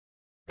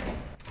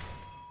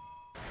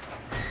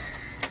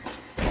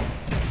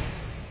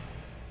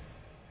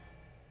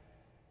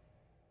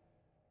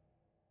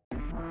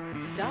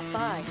Stop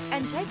by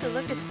and take a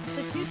look at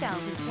the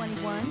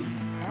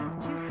 2021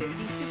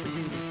 F-250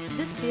 SuperDuty.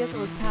 This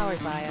vehicle is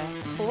powered by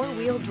a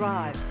 4-wheel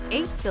drive,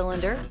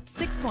 8-cylinder,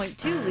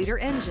 6.2-liter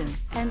engine,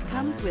 and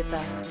comes with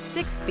a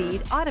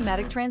 6-speed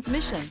automatic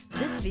transmission.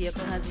 This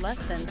vehicle has less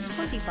than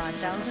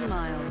 25,000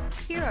 miles.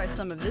 Here are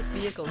some of this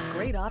vehicle's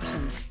great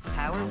options: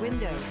 power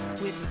windows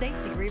with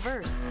safety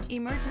reverse,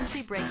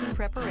 emergency braking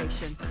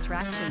preparation,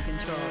 traction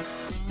control,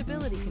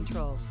 stability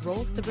control,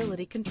 roll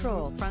stability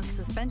control, front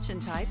suspension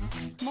type,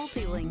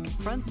 multi-link,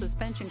 front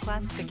suspension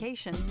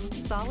classification,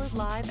 solid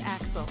live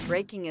axle,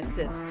 braking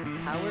assist,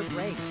 power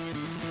brakes.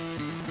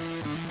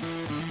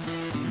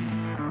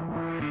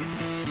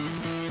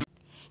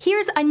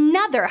 Here's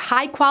another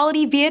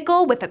high-quality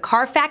vehicle with a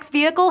Carfax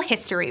Vehicle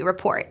History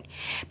Report.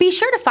 Be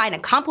sure to find a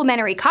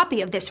complimentary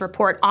copy of this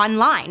report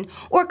online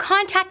or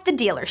contact the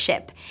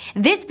dealership.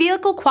 This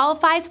vehicle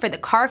qualifies for the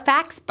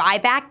Carfax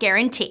Buyback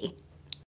Guarantee.